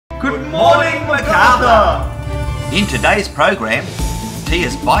Good morning, Macarthur! In today's program,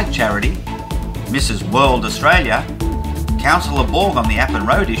 Tia's Bike Charity, Mrs. World Australia, Councillor Borg on the Appin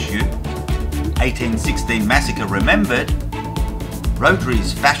Road issue, 1816 Massacre remembered,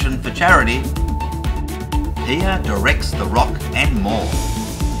 Rotary's Fashion for Charity, Tia directs the rock and more.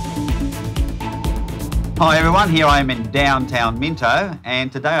 Hi everyone, here I am in downtown Minto,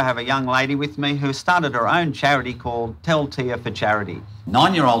 and today I have a young lady with me who started her own charity called Tell Tia for Charity.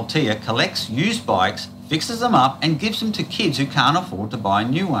 9-year-old Tia collects used bikes, fixes them up and gives them to kids who can't afford to buy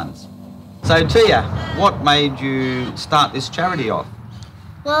new ones. So Tia, what made you start this charity off?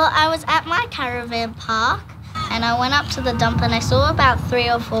 Well, I was at my caravan park and I went up to the dump and I saw about 3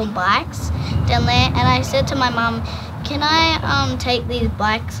 or 4 bikes down there, and I said to my mum, can I take these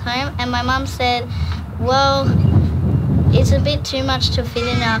bikes home? And my mum said, well, it's a bit too much to fit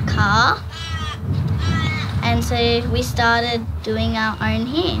in our car. And so we started doing our own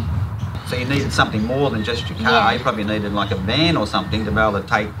here. So you needed something more than just your car. Yeah. You probably needed like a van or something to be able to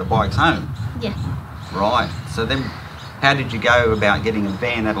take the bikes home. Yeah. Right. So then how did you go about getting a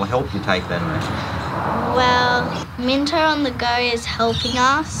van that'll help you take that around? Well, Minto on the Go is helping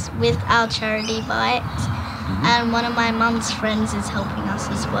us with our charity bikes, and one of my mum's friends is helping us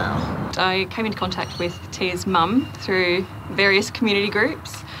as well. I came into contact with Tia's mum through various community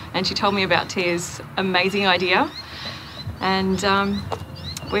groups, and she told me about Tia's amazing idea. And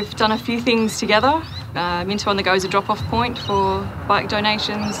we've done a few things together. Minto on the Go is a drop-off point for bike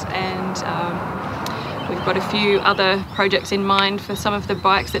donations, and we've got a few other projects in mind for some of the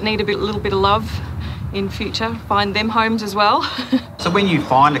bikes that need a little bit of love in future. Find them homes as well. So when you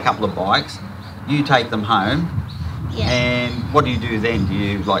find a couple of bikes, you take them home. Yeah. And what do you do then? Do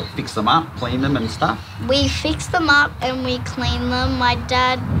you like fix them up, clean them and stuff? We fix them up and we clean them. My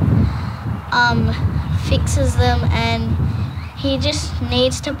dad fixes them, and he just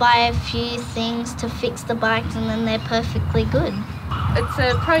needs to buy a few things to fix the bikes and then they're perfectly good. It's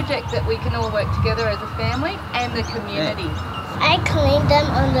a project that we can all work together as a family and the community. Yeah. I cleaned them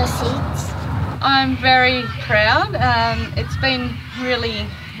on the seats. I'm very proud. It's been really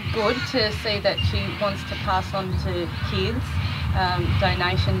good to see that she wants to pass on to kids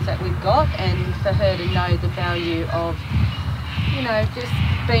donations that we've got, and for her to know the value of, you know, just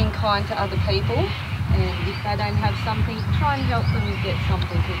being kind to other people, and if they don't have something, try and help them get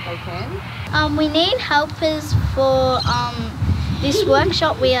something if they can. We need helpers for this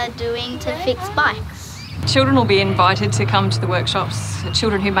workshop we are doing to fix bikes. Children will be invited to come to the workshops,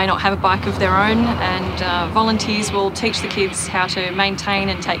 children who may not have a bike of their own, and volunteers will teach the kids how to maintain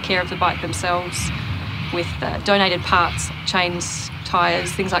and take care of the bike themselves with donated parts, chains,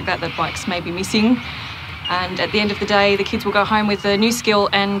 tyres, things like that bikes may be missing. And at the end of the day, the kids will go home with a new skill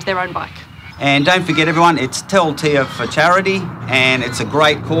and their own bike. And don't forget everyone, it's Tell Tia for Charity, and it's a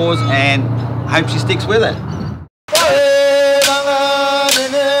great cause, and I hope she sticks with it.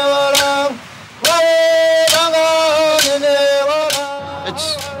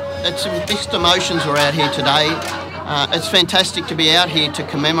 It's mixed emotions we're out here today. It's fantastic to be out here to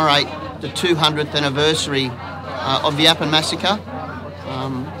commemorate the 200th anniversary of the Appin Massacre.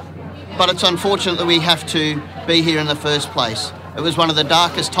 But it's unfortunate that we have to be here in the first place. It was one of the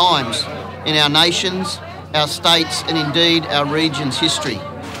darkest times in our nation's, our state's, and indeed our region's history.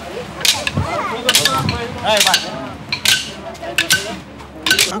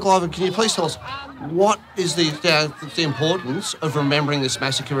 Uncle Ivan, can you please tell us what is the importance of remembering this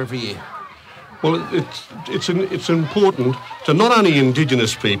massacre every year? Well, it's important to not only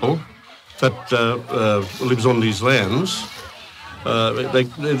Indigenous people that lives on these lands.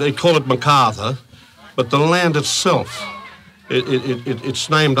 They call it Macarthur, but the land itself, it's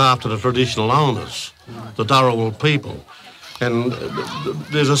named after the traditional owners, the Dharawal people, and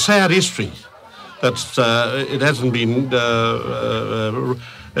there's a sad history that's it hasn't been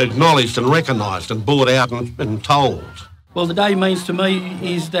acknowledged and recognised and brought out and told. Well, the day means to me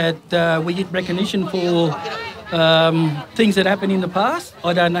is that we get recognition for things that happened in the past.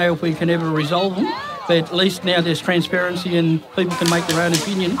 I don't know if we can ever resolve them, but at least now there's transparency and people can make their own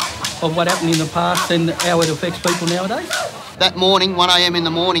opinion of what happened in the past and how it affects people nowadays. That morning, 1 a.m. in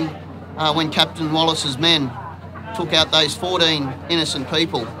the morning, when Captain Wallace's men took out those 14 innocent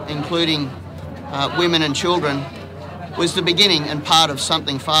people, including women and children, was the beginning and part of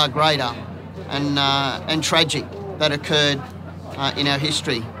something far greater and tragic that occurred in our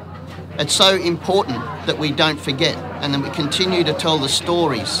history. It's so important that we don't forget and that we continue to tell the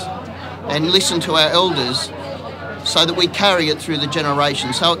stories and listen to our elders so that we carry it through the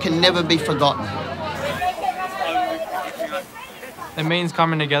generations, so it can never be forgotten. It means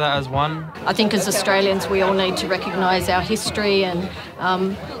coming together as one. I think as Australians we all need to recognise our history and,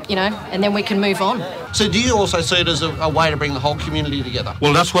 you know, and then we can move on. So do you also see it as a way to bring the whole community together?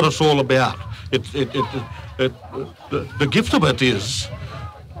 Well, that's what it's all about. The gift of it is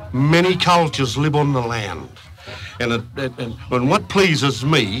many cultures live on the land. And what pleases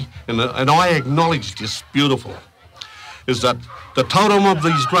me, and I acknowledge this beautiful, is that the totem of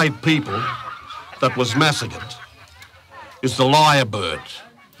these great people that was massacred is the lyrebird.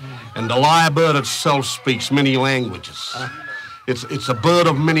 And the lyrebird itself speaks many languages. It's a bird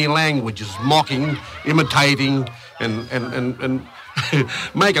of many languages, mocking, imitating, and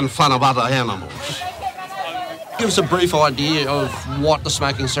making fun of other animals. Give us a brief idea of what the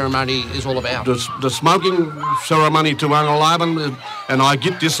smoking ceremony is all about. The smoking ceremony to Uncle Ivan, and I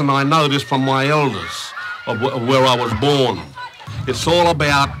get this and I know this from my elders of where I was born. It's all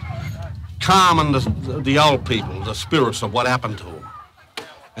about calming the old people, the spirits of what happened to them,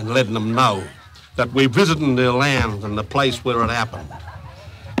 and letting them know that we're visiting their land and the place where it happened,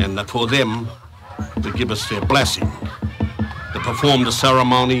 and that for them to give us their blessing, to perform the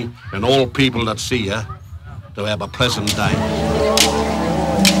ceremony, and all people that see you to have a pleasant day.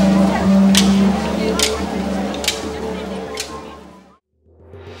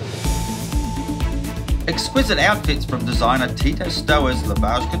 Exquisite outfits from designer Tito Stower's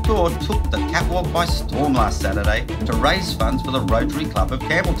Lavage Couture took the catwalk by storm last Saturday to raise funds for the Rotary Club of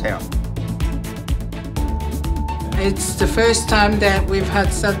Campbelltown. It's the first time that we've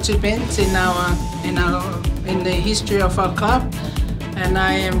had such events in the history of our club, and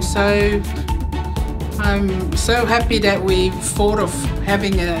I'm so happy that we thought of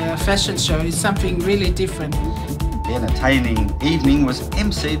having a fashion show. It's something really different. The entertaining evening was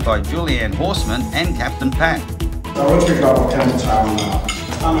emceed by Julianne Horseman and Captain Pat. The Rotary Club of Campbelltown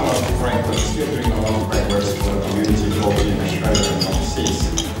has done a lot of great work, still doing a lot of great work for the community both in Australia and overseas.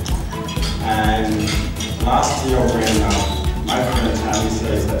 And last year when my friend Tammy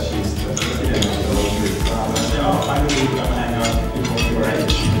says that she's the president of the Rotary Club, I said, oh, finally we can hang out with people your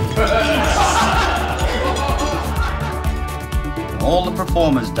age. All the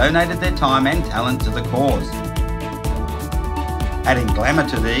performers donated their time and talent to the cause. Adding glamour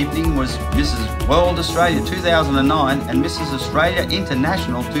to the evening was Mrs. World Australia 2009 and Mrs. Australia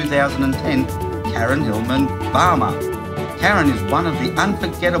International 2010, Karen Hillman Barmer. Karen is one of the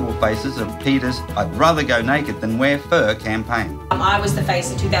unforgettable faces of Peter's I'd Rather Go Naked Than Wear Fur campaign. I was the face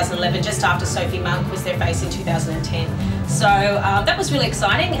in 2011, just after Sophie Monk was their face in 2010. So that was really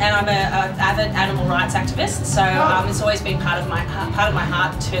exciting, and I'm an avid animal rights activist, so it's always been part of my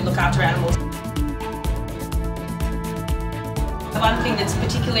heart to look after animals. One thing that's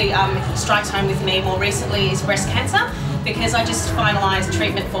particularly strikes home with me more recently is breast cancer, because I just finalised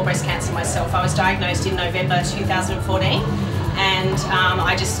treatment for breast cancer myself. I was diagnosed in November 2014, and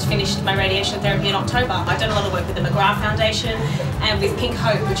I just finished my radiation therapy in October. I've done a lot of work with the McGrath Foundation and with Pink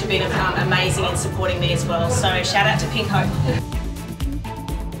Hope, which have been amazing in supporting me as well. So shout out to Pink Hope.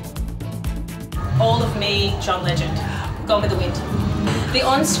 All of me, John Legend, Gone with the Wind. The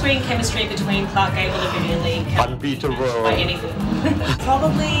on-screen chemistry between Clark Gable and Vivian Leigh can't be matched by anything.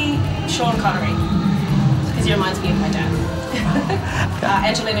 Probably Sean Connery, because he reminds me of my dad.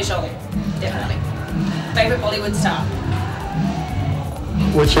 Angelina Jolie, definitely. Favourite Bollywood star?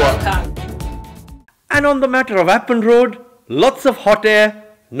 Which one? And on the matter of Appin Road, lots of hot air,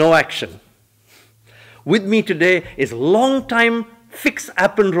 no action. With me today is long-time Fix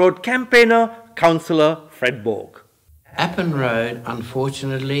Appin Road campaigner, Councillor Fred Borg. Appin Road,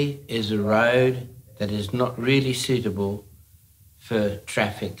 unfortunately, is a road that is not really suitable for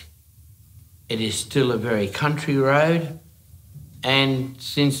traffic. It is still a very country road, and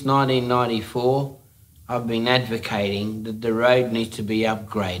since 1994, I've been advocating that the road needs to be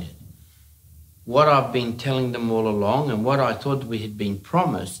upgraded. What I've been telling them all along, and what I thought we had been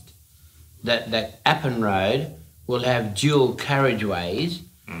promised, that Appin Road will have dual carriageways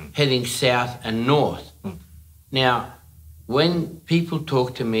heading south and north. Now, when people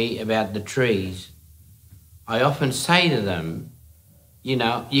talk to me about the trees, I often say to them, you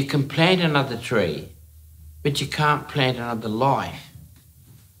know, you can plant another tree, but you can't plant another life.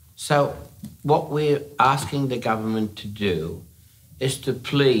 So what we're asking the government to do is to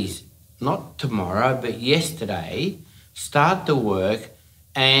please, not tomorrow, but yesterday, start the work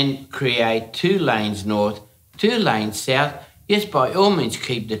and create 2 lanes north, 2 lanes south. Yes, by all means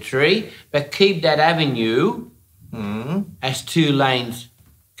keep the tree, but keep that avenue as 2 lanes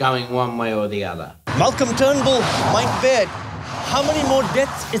going one way or the other. Malcolm Turnbull, Mike Baird, how many more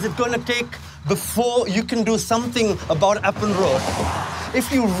deaths is it going to take before you can do something about Appin Road. If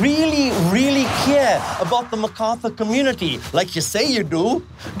you really care about the Macarthur community, like you say you do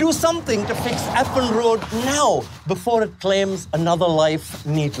something to fix Appin Road now before it claims another life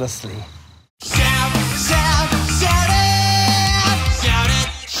needlessly. Shout, shout, shout it! Shout it,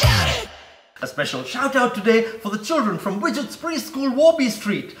 shout it! A special shout out today for the children from Widget's Preschool, Warby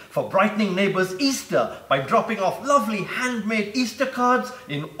Street, for brightening neighbours' Easter by dropping off lovely handmade Easter cards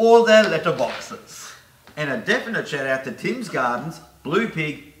in all their letterboxes. And a definite shout out to Tim's Gardens, Blue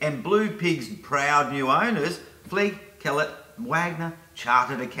Pig and Blue Pig's proud new owners, Fleeg, Kellett, Wagner,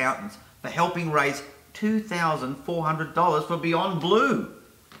 Chartered Accountants, for helping raise $2,400 for Beyond Blue.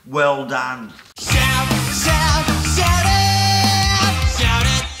 Well done. Shout, shout, shout it! Shout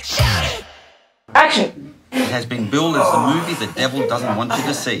it, shout it! Action! It has been billed as the movie the devil doesn't want you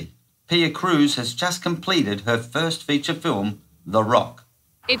to see. Pia Cruz has just completed her first feature film, The Rock.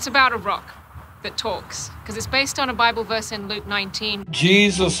 It's about a rock that talks, because it's based on a Bible verse in Luke 19.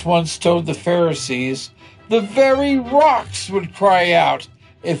 Jesus once told the Pharisees, the very rocks would cry out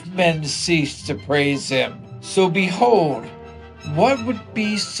if men ceased to praise him. So behold, what would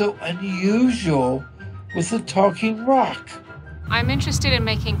be so unusual with a talking rock? I'm interested in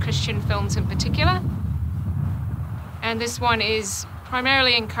making Christian films in particular, and this one is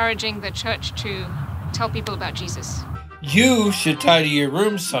primarily encouraging the church to tell people about Jesus. You should tidy your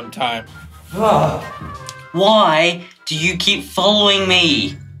room sometime. Why do you keep following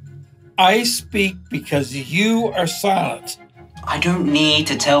me? I speak because you are silent. I don't need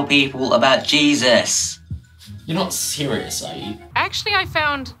to tell people about Jesus. You're not serious, are you? Actually, I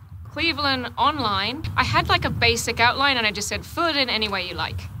found Cleveland online. I had like a basic outline and I just said, fill it in any way you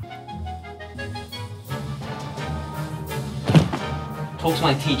like. Talk to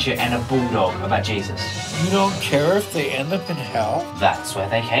my teacher and a bulldog about Jesus. You don't care if they end up in hell? That's where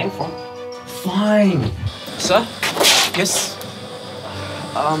they came from. Fine. Sir? Yes?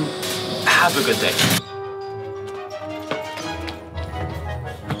 Have a good day.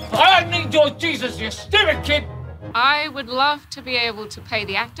 I need your Jesus, you stupid kid! I would love to be able to pay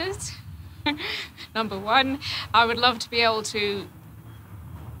the actors. Number one, I'd love to be able to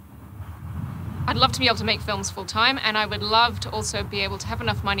make films full time, and I would love to also be able to have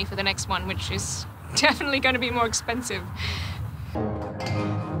enough money for the next one, which is definitely going to be more expensive.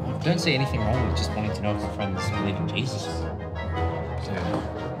 I don't see anything wrong with just wanting to know if your friends believe in Jesus. So,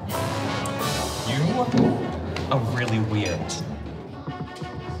 you are really weird.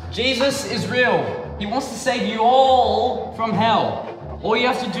 Jesus is real. He wants to save you all from hell. All you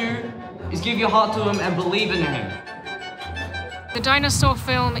have to do is give your heart to him and believe in him. The dinosaur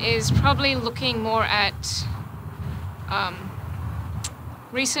film is probably looking more at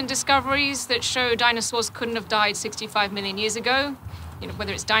recent discoveries that show dinosaurs couldn't have died 65 million years ago. You know,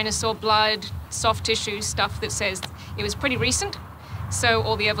 whether it's dinosaur blood, soft tissue, stuff that says it was pretty recent. So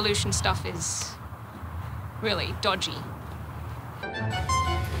all the evolution stuff is really dodgy.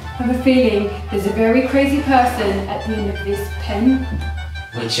 I have a feeling there's a very crazy person at the end of this pen.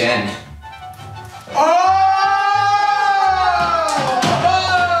 Which end?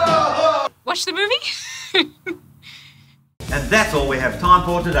 Watch the movie? And that's all we have time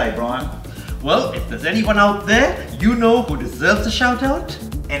for today, Brian. Well, if there's anyone out there you know who deserves a shout out,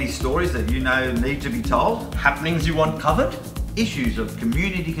 Any stories that you know need to be told, happenings you want covered, issues of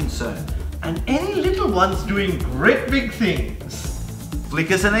community concern, and any little ones doing great big things, flick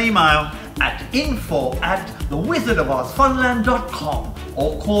us an email at info@thewizardoforzfunland.com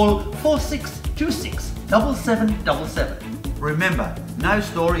or call 4626 7777. Remember, no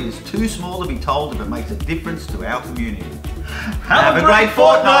story is too small to be told if it makes a difference to our community. Have a great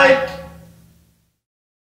fortnight!